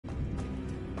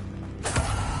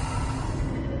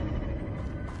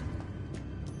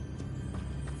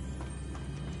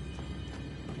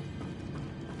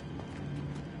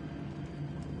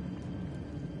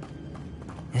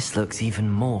This looks even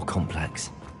more complex.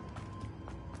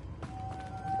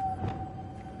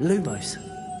 Lumos.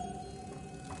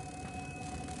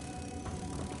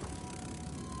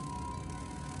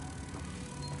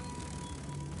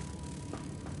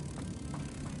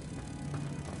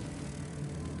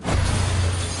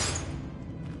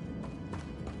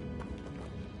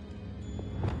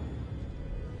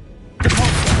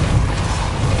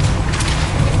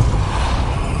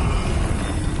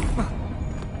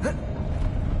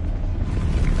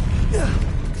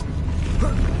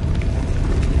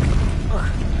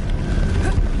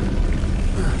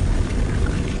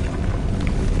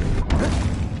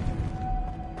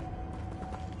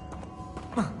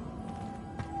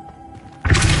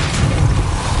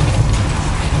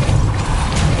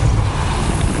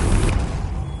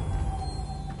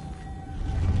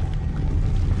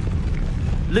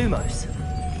 Lumos.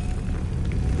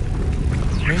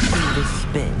 Maybe this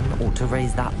spin ought to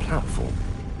raise that platform.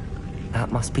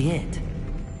 That must be it.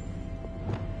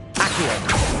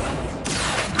 Accio.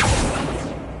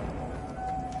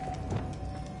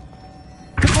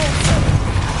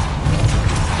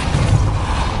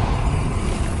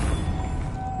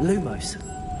 Lumos.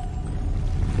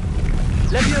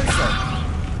 Levioso.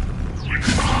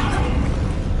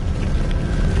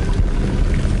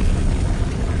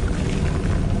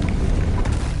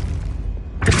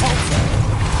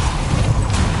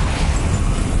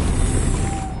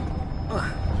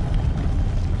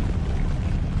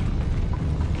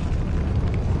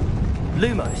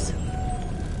 Lumos.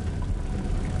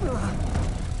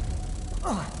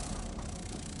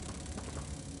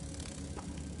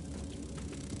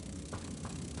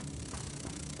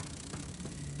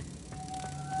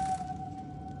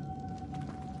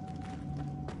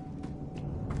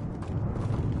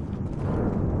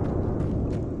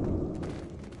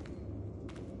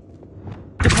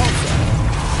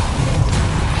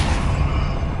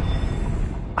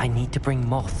 I need to bring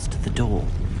moths to the door.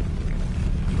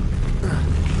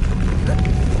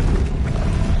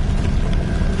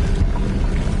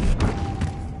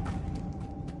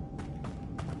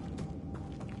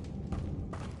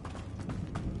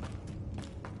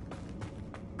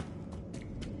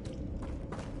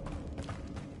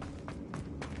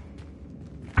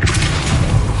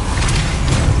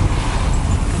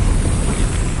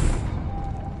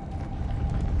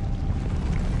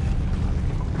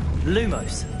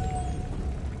 Lumos.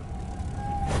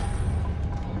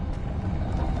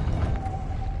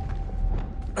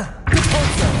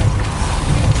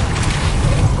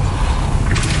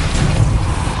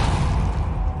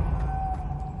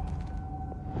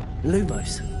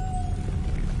 Lumos.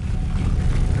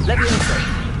 Levioso.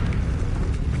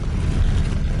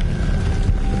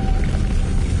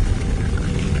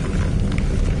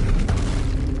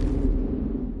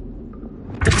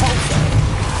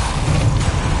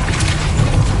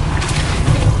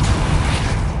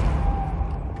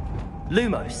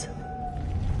 Lumos.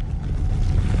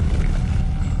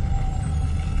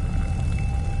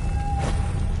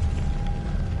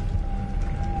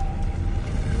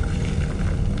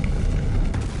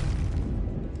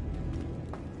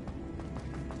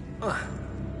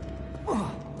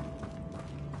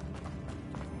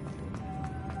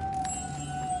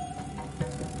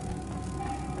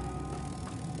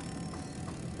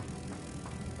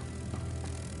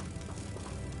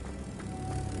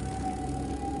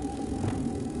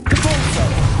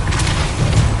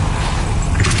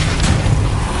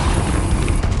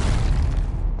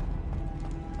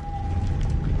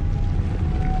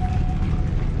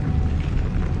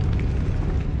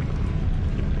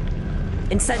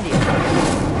 Incendio.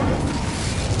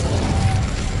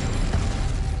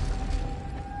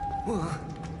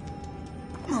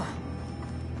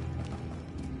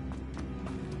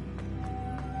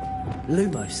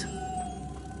 Lumos.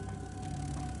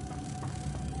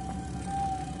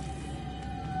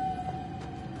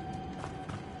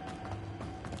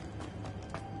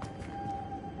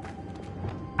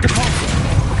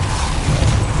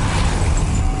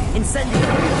 Incendio.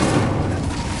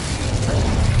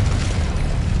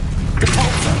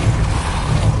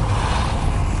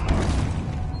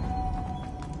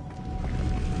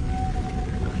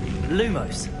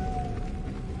 Lumos.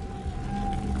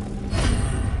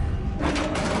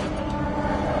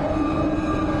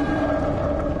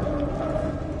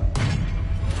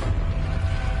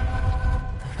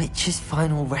 The witch's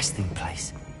final resting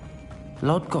place.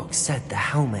 Lodgok said the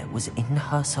helmet was in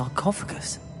her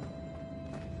sarcophagus.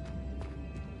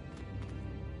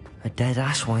 A dead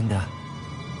Ashwinder.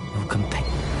 Your companion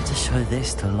had to show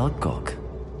this to Lodgok.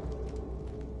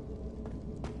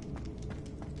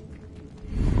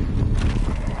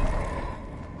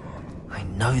 I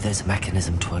know there's a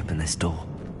mechanism to open this door.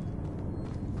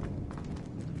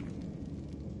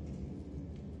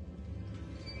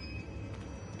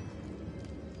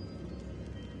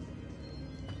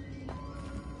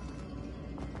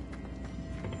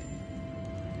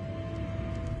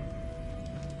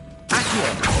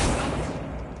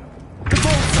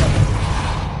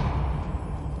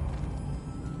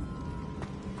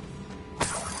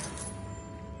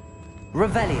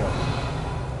 Revelio.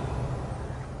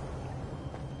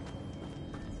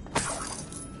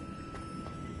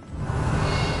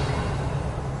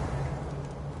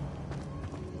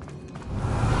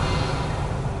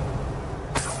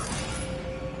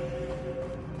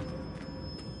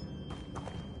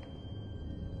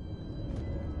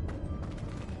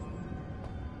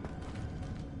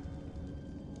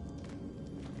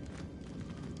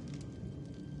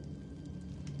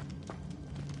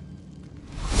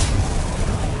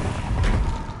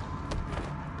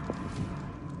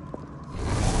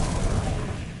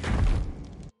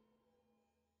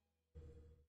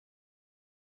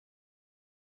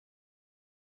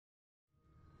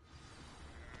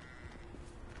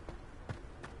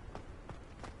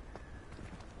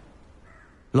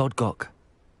 Lord Gok,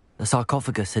 the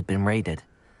sarcophagus had been raided.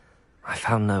 I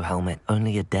found no helmet,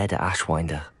 only a dead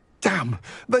Ashwinder. Damn!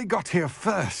 They got here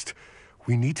first!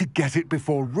 We need to get it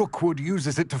before Rookwood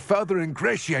uses it to further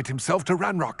ingratiate himself to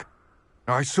Ranrock.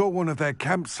 I saw one of their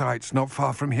campsites not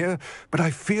far from here, but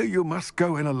I fear you must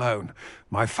go in alone.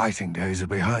 My fighting days are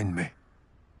behind me.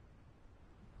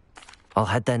 I'll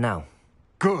head there now.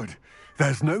 Good.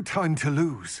 There's no time to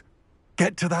lose.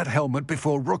 Get to that helmet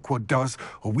before Rookwood does,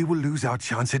 or we will lose our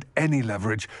chance at any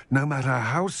leverage, no matter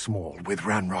how small, with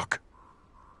Ranrock.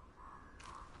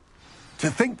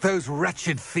 To think those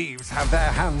wretched thieves have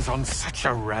their hands on such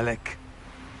a relic.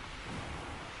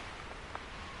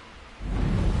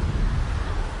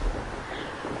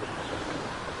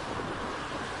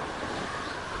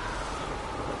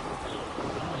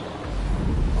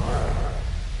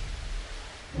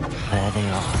 There they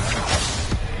are,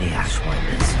 the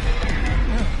Ashwinders.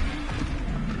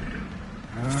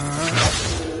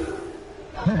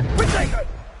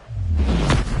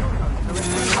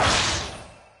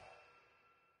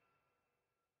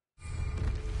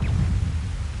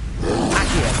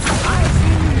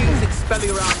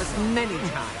 Expelliarmus many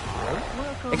times.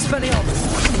 Expelliarmus,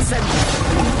 incendiary.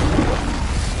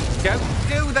 Don't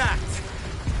do that!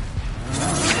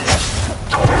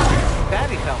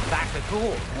 Barely felt that at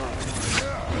all.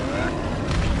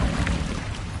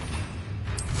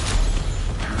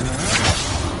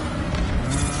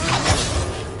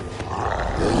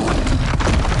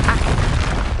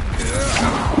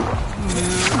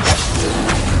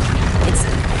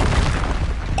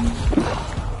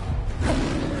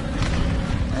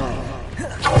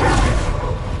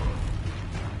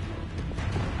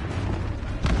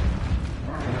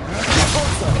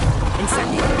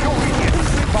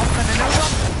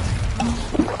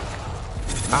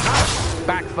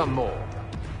 Back for more.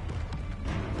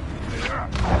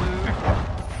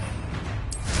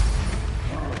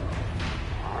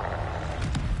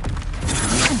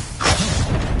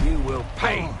 You will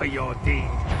pay for your deed.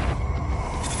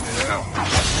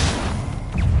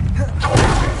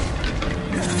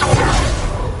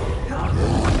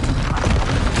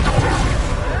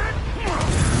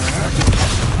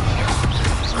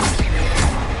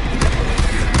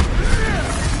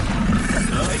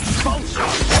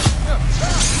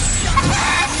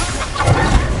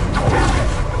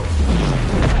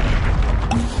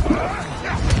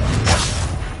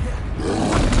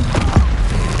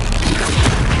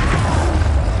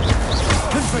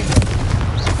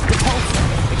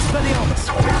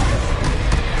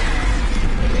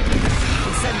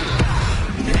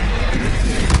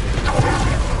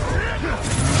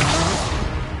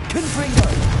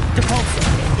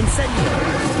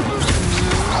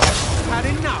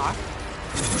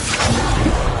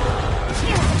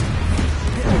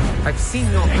 I've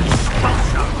seen your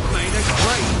expulsion made a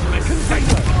grave mistake.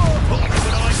 But I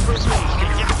believe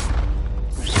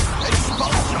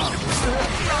expulsion.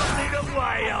 Running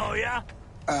away, are ya?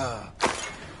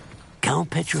 Can't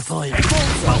petrify it.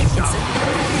 Expulsion.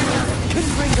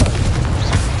 Confringo.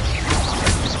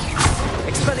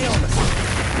 Expelliarmus.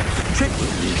 Triple.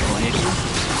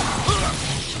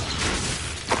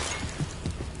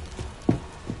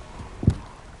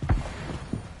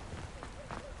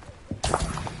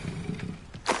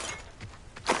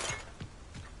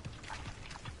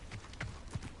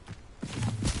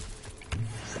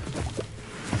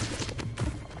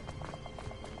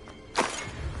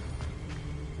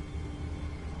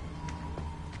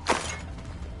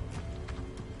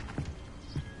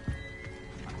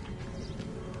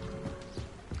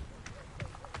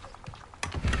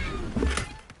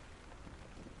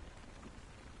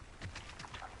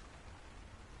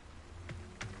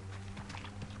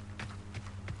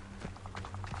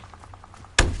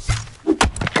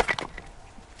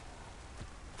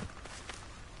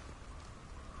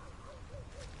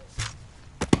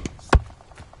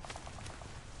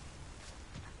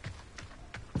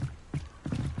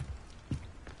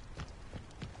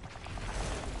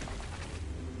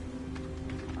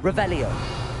 Revelio.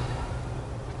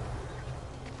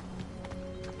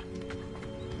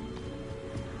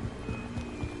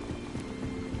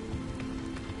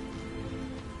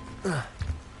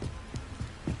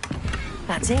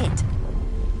 That's it.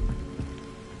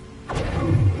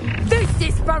 This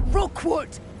is for Rookwood!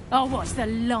 I'll watch the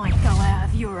light go out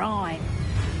of your eye.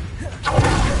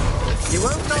 You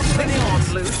won't knock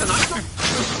anyone loose, and I'm not...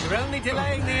 You're only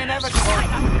delaying the inevitable.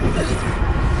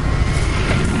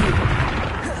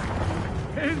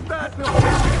 Is that not...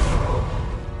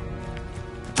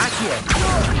 Accio.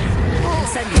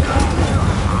 Incendio.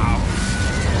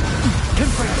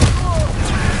 Confirm.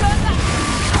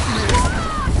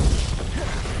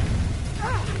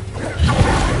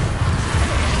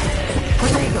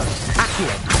 Protego.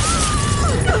 Accio.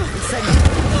 Incendio.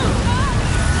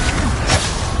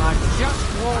 I'm just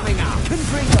warming up.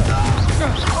 Confringo.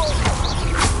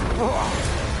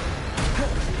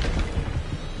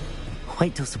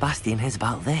 Wait till Sebastian hears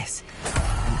about this.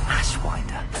 An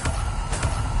Ashwinder.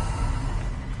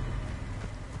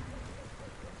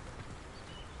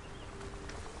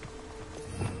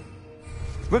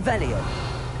 Revelio.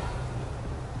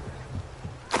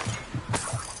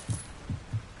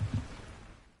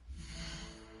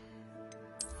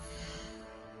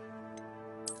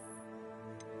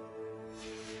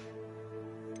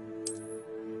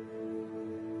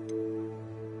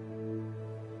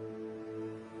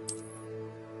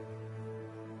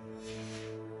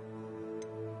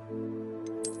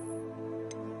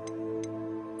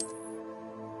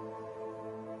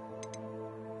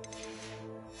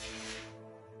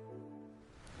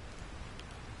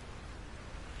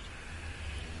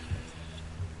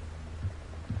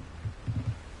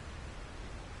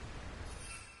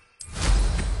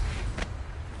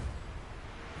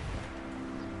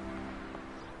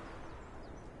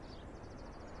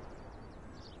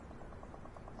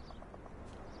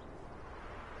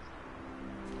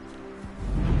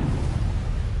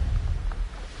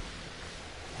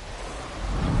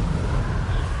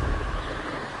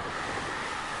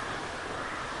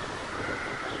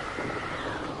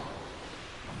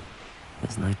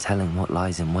 There's no telling what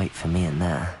lies in wait for me in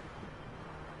there.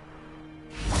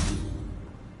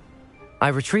 I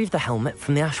retrieved the helmet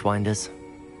from the Ashwinders.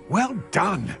 Well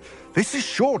done. This is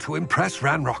sure to impress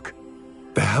Ranrock.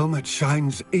 The helmet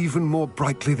shines even more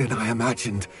brightly than I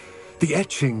imagined. The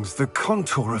etchings, the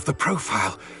contour of the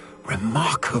profile.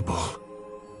 Remarkable.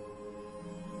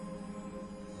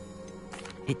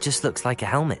 It just looks like a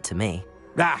helmet to me.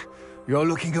 Ah, you're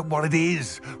looking at what it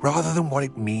is, rather than what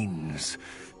it means.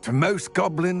 To most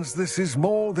goblins, this is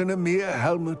more than a mere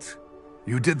helmet.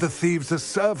 You did the thieves a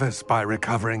service by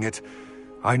recovering it.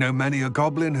 I know many a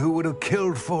goblin who would have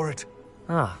killed for it.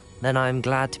 Ah, then I'm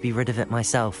glad to be rid of it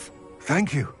myself.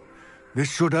 Thank you. This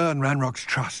should earn Ranrock's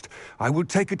trust. I will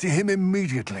take it to him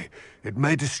immediately. It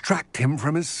may distract him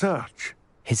from his search.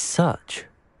 His search?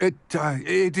 It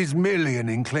is merely an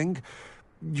inkling.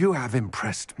 You have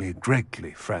impressed me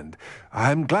greatly, friend.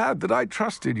 I am glad that I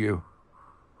trusted you.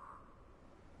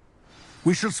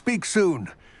 We shall speak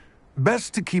soon.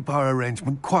 Best to keep our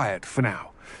arrangement quiet for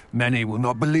now. Many will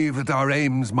not believe that our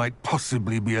aims might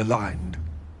possibly be aligned.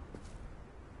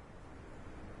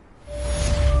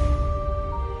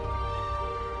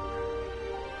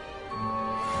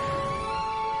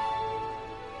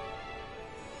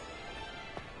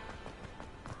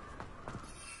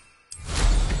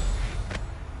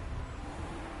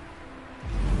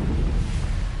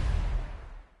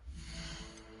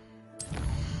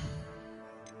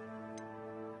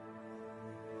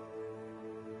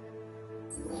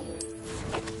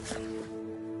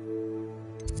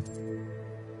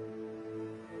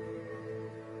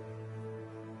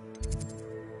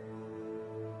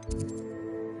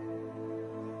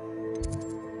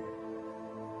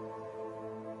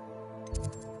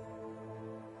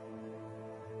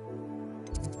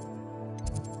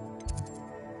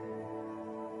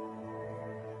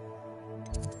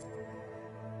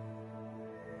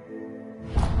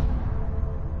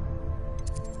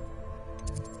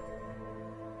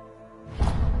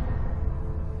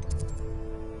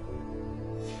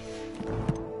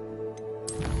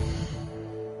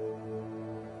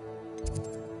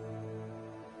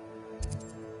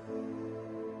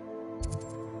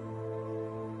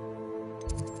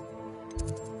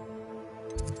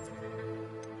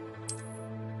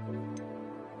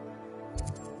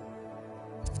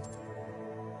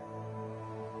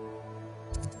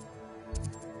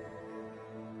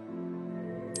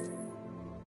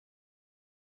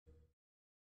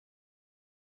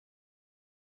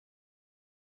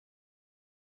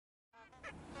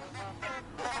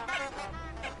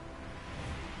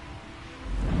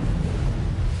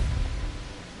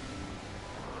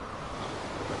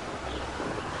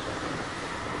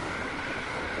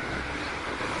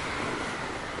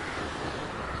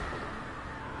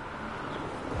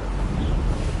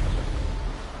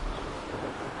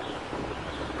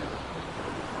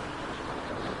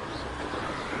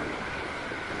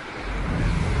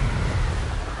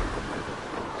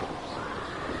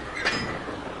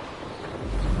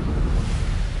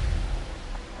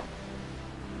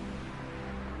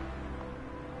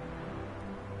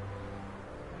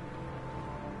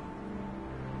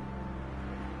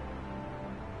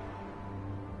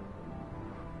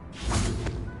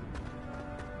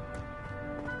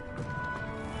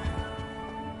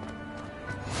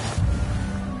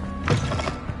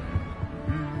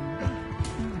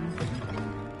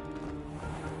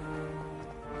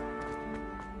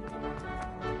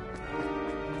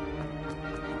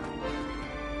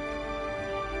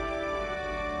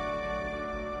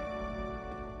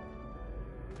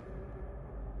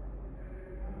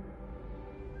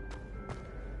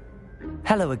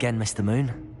 Hello again, Mr.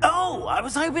 Moon. Oh, I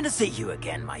was hoping to see you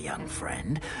again, my young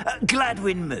friend.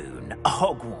 Gladwin Moon,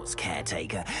 Hogwarts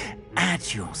caretaker,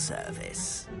 at your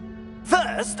service.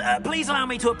 First, please allow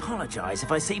me to apologise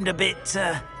if I seemed a bit,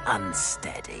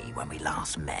 unsteady when we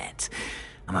last met.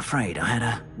 I'm afraid I had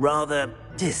a rather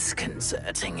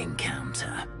disconcerting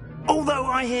encounter. Although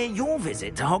I hear your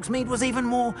visit to Hogsmeade was even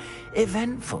more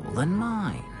eventful than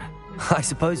mine. I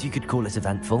suppose you could call it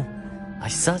eventful. I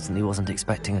certainly wasn't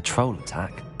expecting a troll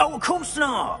attack. Oh, of course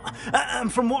not.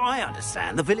 From what I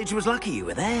understand, the village was lucky you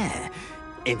were there.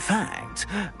 In fact,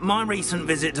 my recent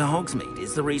visit to Hogsmeade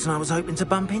is the reason I was hoping to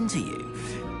bump into you.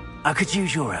 I could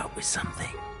use your help with something.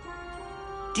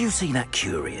 Do you see that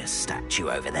curious statue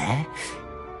over there?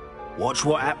 Watch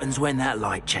what happens when that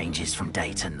light changes from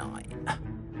day to night.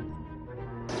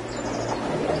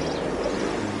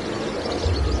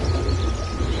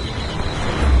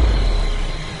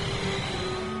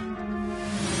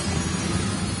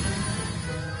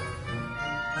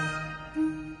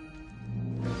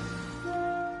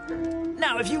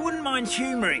 Now, if you wouldn't mind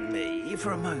humouring me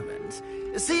for a moment,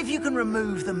 see if you can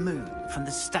remove the moon from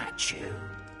the statue.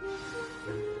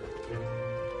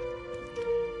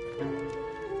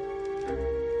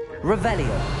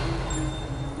 Revelio.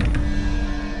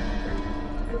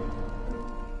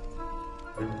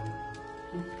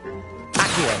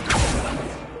 Accio.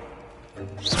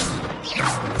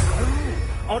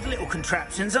 Odd little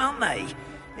contraptions, aren't they?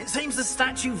 It seems the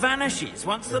statue vanishes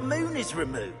once the moon is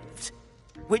removed.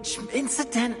 Which,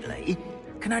 incidentally,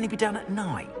 can only be done at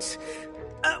night.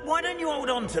 Why don't you hold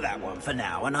on to that one for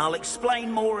now, and I'll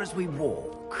explain more as we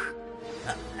walk.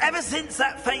 Ever since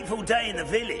that fateful day in the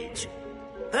village,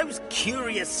 those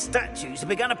curious statues have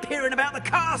begun appearing about the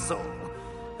castle.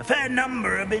 A fair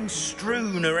number have been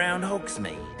strewn around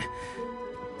Hogsmeade.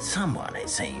 Someone, it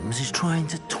seems, is trying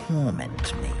to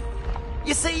torment me.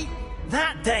 You see,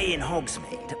 that day in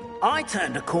Hogsmeade, I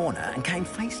turned a corner and came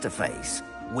face to face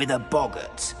with a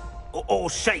boggart, or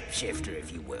shapeshifter,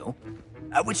 if you will,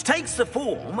 which takes the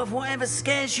form of whatever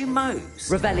scares you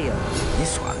most. Revelio.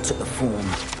 This one took the form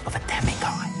of a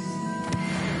demiguise.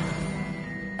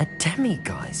 A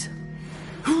demiguise?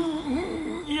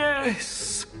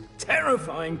 Yes!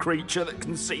 Terrifying creature that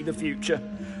can see the future.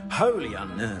 Wholly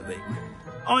unnerving.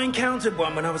 I encountered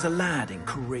one when I was a lad in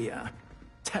Korea.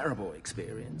 Terrible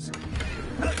experience.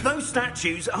 Those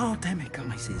statues are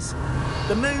demiguises.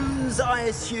 The moons, I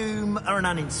assume, are an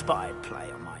uninspired play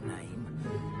on my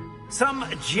name. Some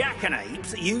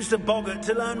jackanapes used a boggart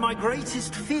to learn my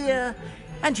greatest fear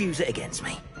and use it against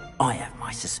me. I have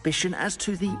my suspicion as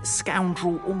to the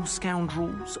scoundrel or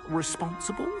scoundrels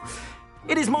responsible.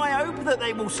 It is my hope that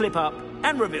they will slip up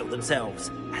and reveal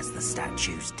themselves as the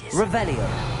statues disappear. Revelio.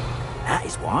 That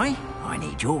is why I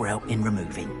need your help in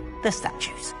removing the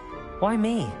statues. Why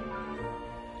me?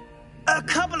 A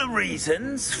couple of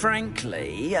reasons,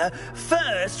 frankly.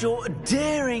 First, your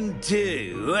daring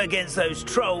do against those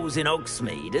trolls in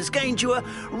Hogsmeade has gained you a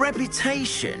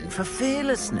reputation for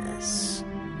fearlessness.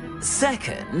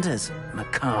 Second, as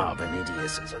macabre and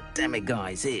hideous as a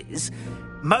demiguise is,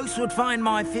 most would find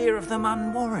my fear of them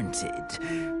unwarranted.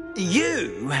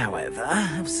 You, however,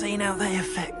 have seen how they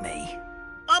affect me.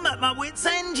 I'm at my wit's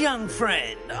end, young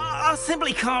friend. I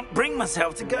simply can't bring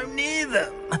myself to go near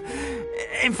them.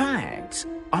 In fact,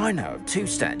 I know of two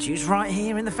statues right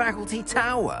here in the faculty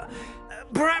tower.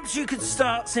 Perhaps you could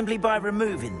start simply by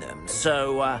removing them,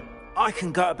 so I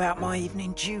can go about my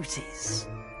evening duties.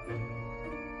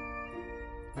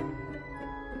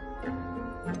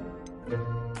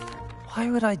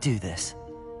 Why would I do this?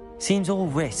 Seems all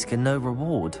risk and no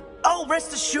reward. Oh,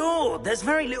 rest assured, there's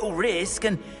very little risk,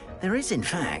 and there is, in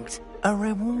fact, a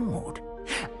reward.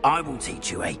 I will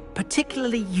teach you a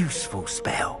particularly useful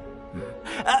spell.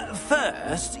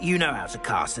 First, you know how to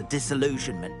cast a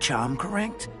disillusionment charm,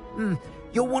 correct?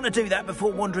 You'll want to do that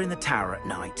before wandering the tower at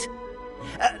night.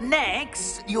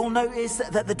 Next, you'll notice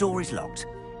that the door is locked.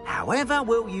 However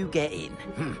will you get in?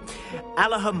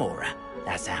 Alohomora,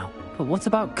 that's how. But what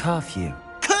about curfew?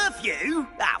 Curfew?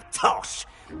 Oh, tosh!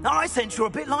 I sense you're a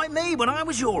bit like me when I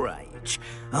was your age.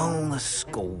 Oh, the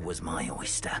school was my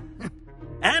oyster.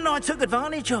 And I took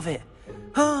advantage of it.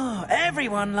 Oh,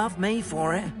 everyone loved me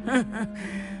for it.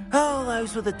 Oh,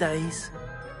 those were the days.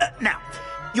 Now,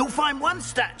 you'll find one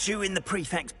statue in the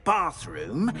prefect's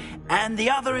bathroom and the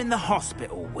other in the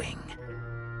hospital wing.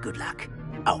 Good luck.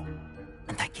 Oh,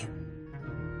 and thank you.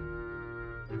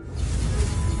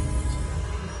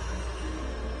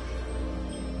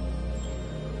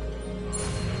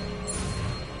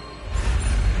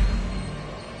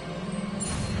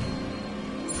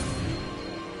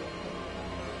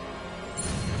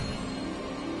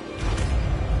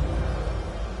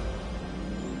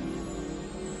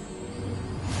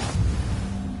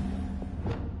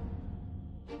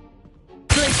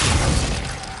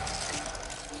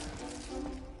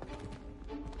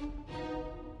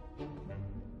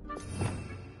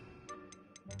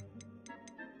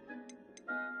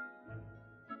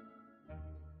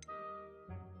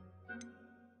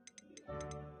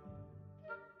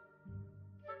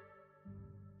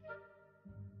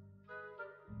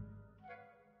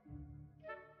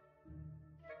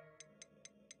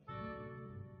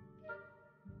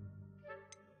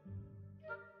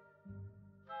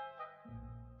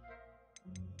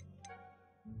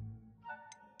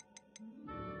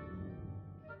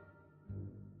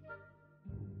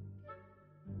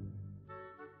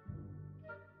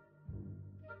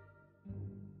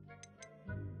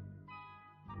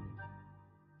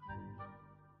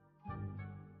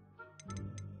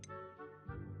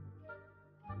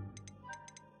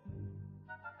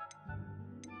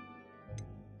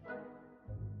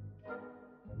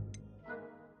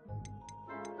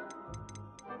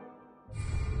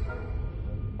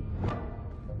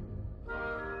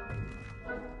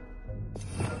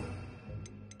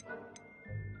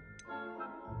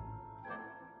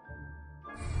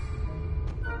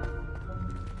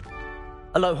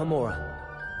 Alohomora.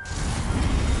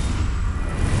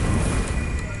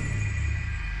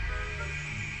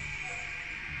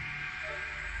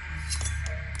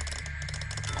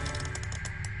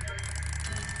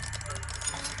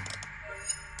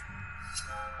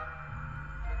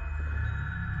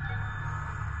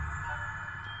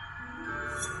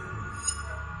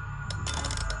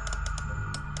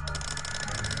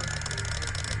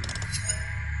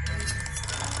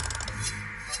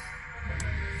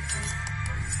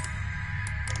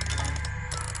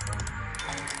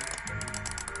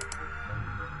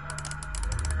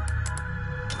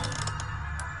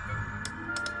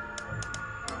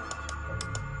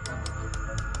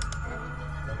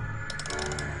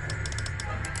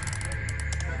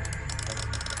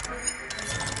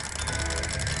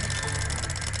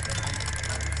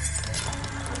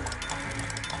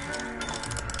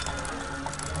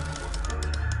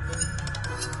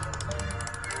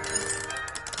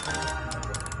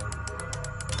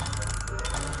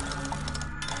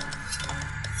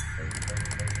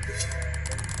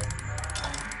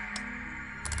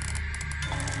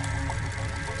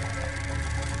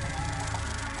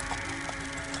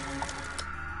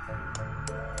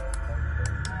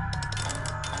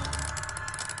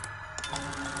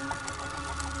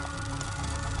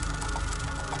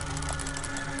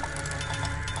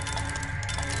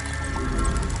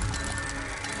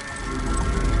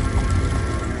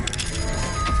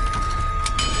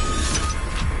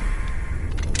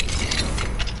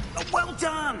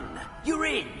 You're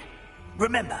in.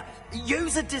 Remember,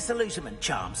 use a disillusionment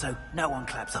charm so no one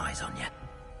claps eyes on you.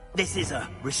 This is a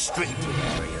restricted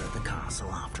area of the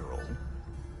castle, after all.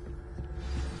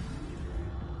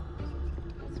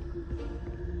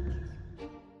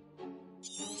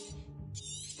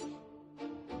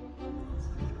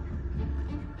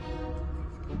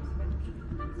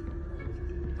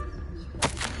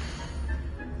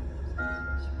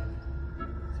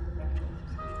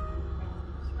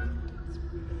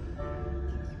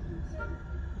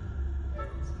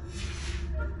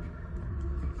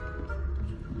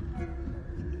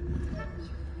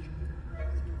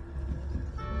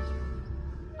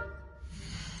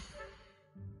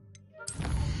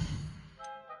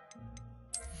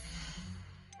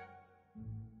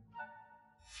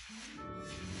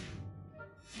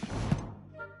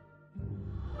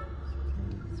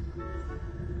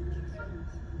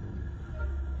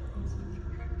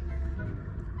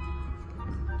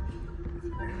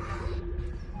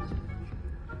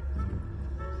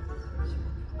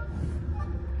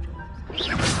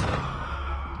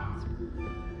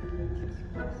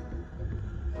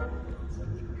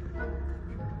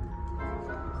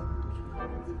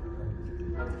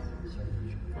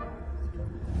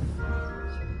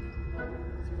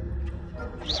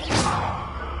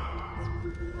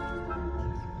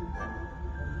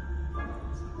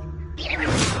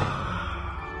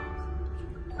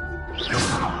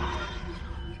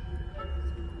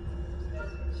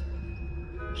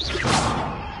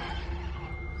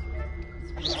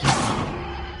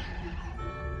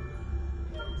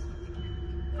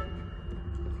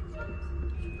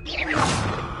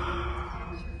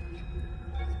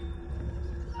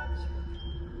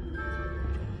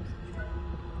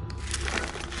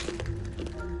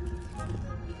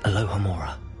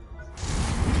 Alohomora.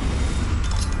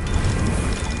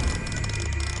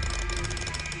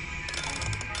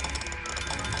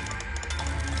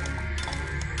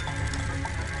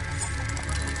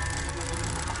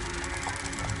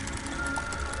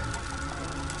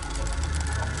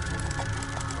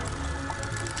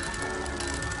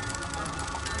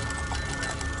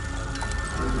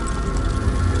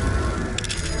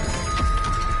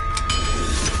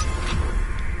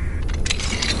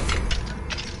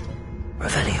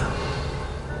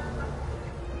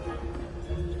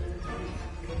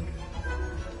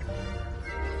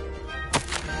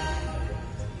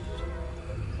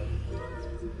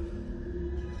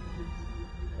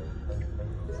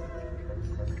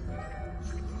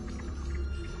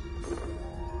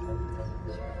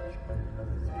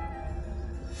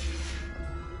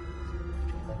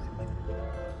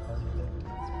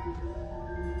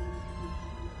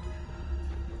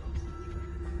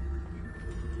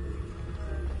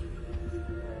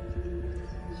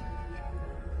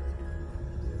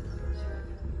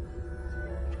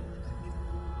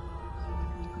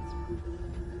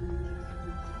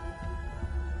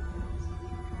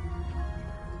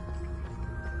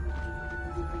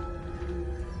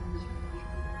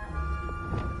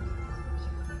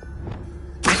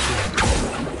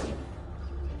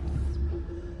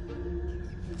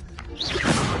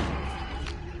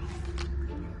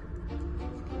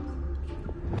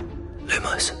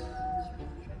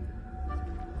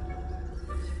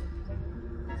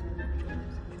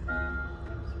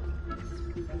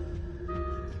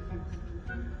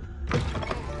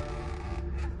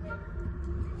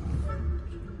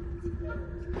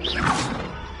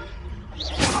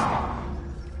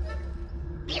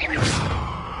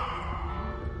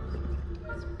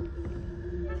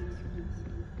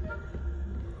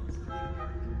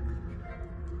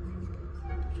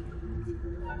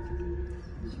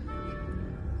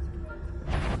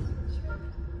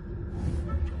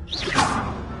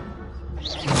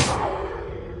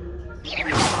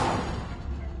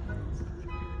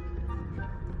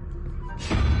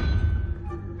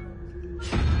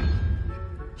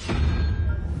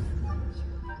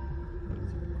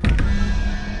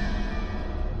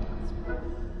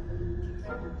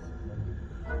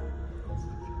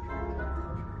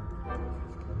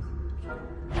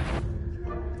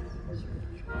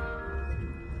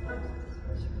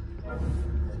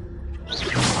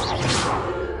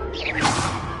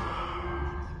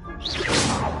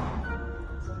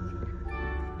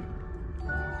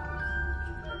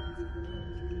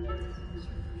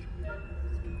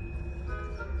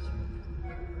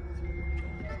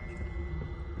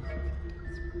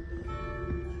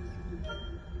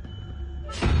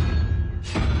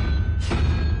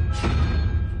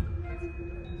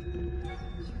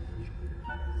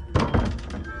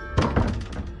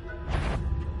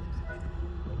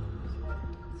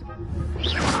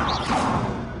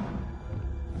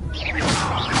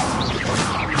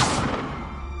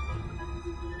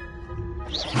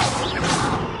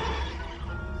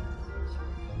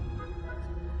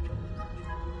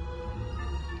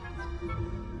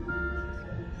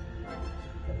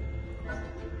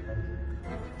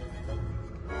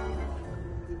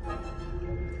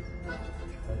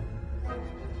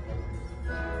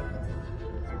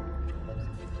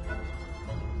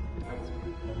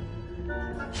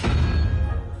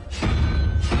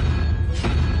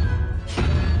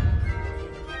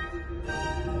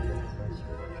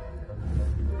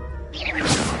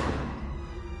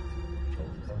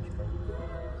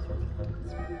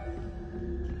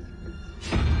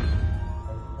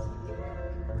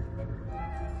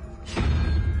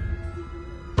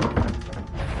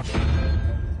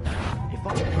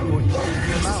 what you told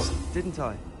me about, didn't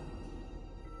I?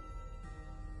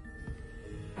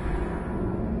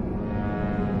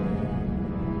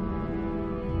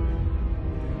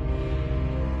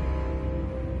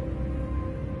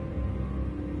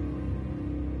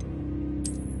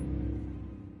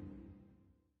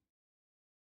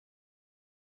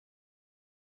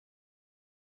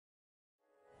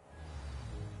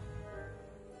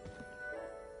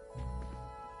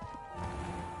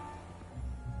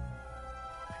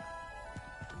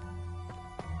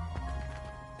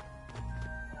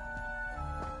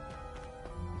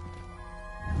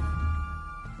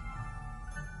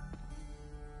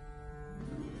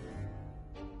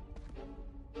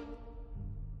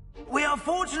 We are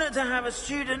fortunate to have a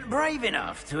student brave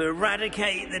enough to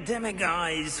eradicate the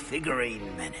Demiguise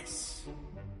figurine menace.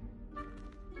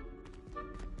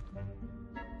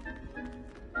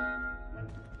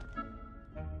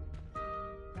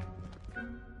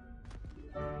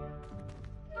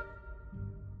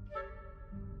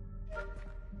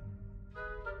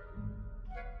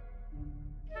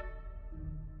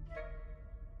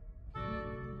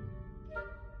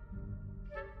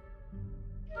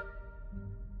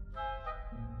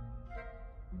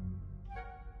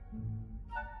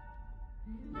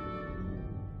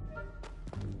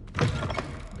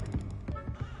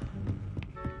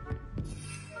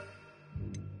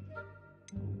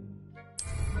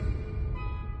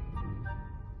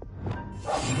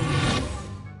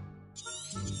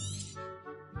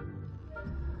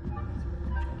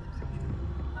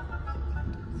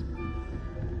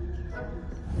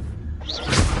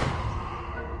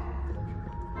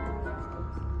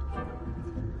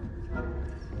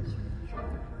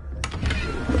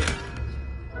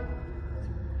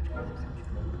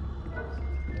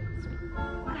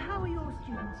 How are your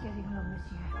students getting along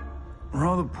this year?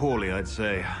 Rather poorly, I'd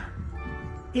say.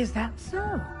 Is that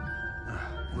so?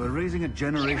 We're raising a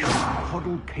generation of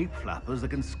coddled cape flappers that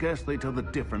can scarcely tell the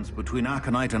difference between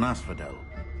Aconite and Asphodel.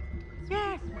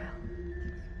 Yes, well.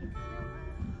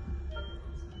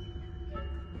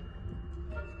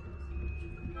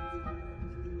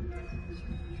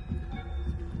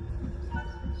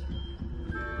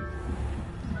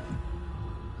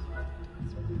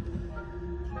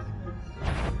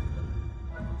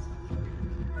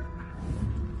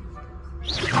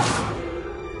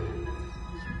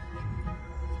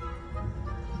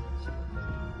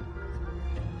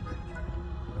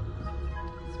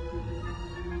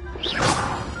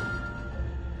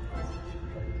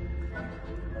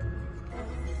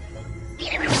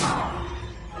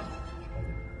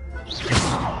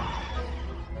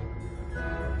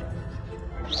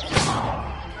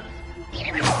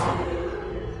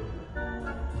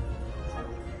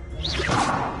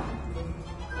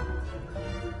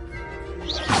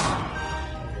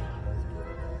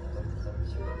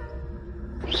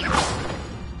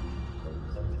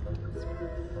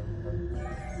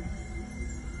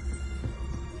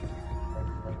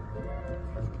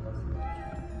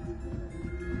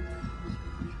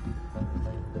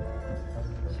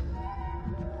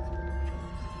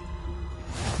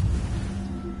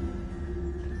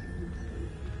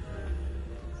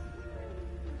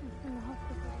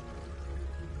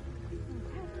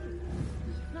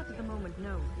 Not at the moment,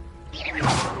 no.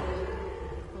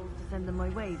 Told to send them my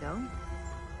way, though.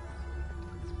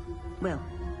 Well,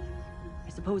 I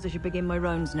suppose I should begin my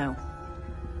rounds now.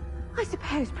 I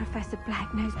suppose Professor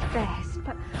Black knows best,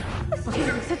 but the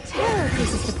students are terribly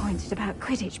disappointed about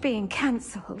Quidditch being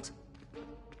cancelled.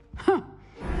 Huh.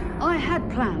 I had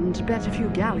planned to bet a few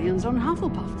galleons on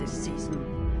Hufflepuff this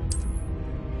season.